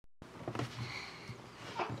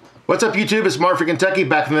What's up YouTube? It's Mark from Kentucky,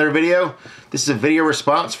 back with another video. This is a video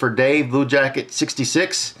response for Dave Bluejacket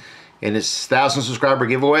 66 and his 1,000 subscriber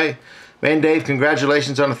giveaway. Man, Dave,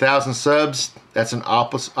 congratulations on 1,000 subs. That's an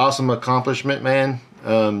awesome accomplishment, man.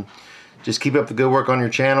 Just keep up the good work on your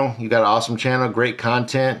channel. You got an awesome channel, great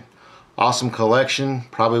content, awesome collection,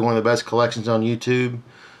 probably one of the best collections on YouTube.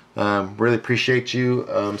 Really appreciate you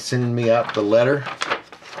sending me out the letter,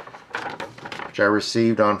 which I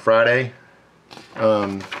received on Friday.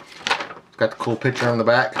 It's got the cool picture on the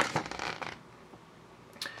back,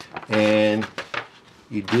 and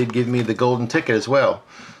you did give me the golden ticket as well,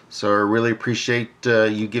 so I really appreciate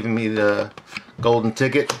you giving me the golden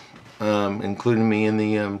ticket, including me in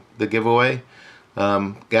the giveaway.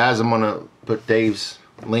 Guys, I'm gonna put Dave's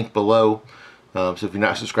link below, so if you're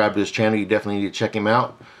not subscribed to his channel, you definitely need to check him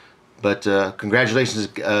out. But congratulations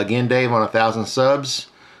again, Dave, on 1,000 subs,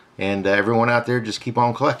 and everyone out there, just keep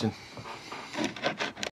on collecting.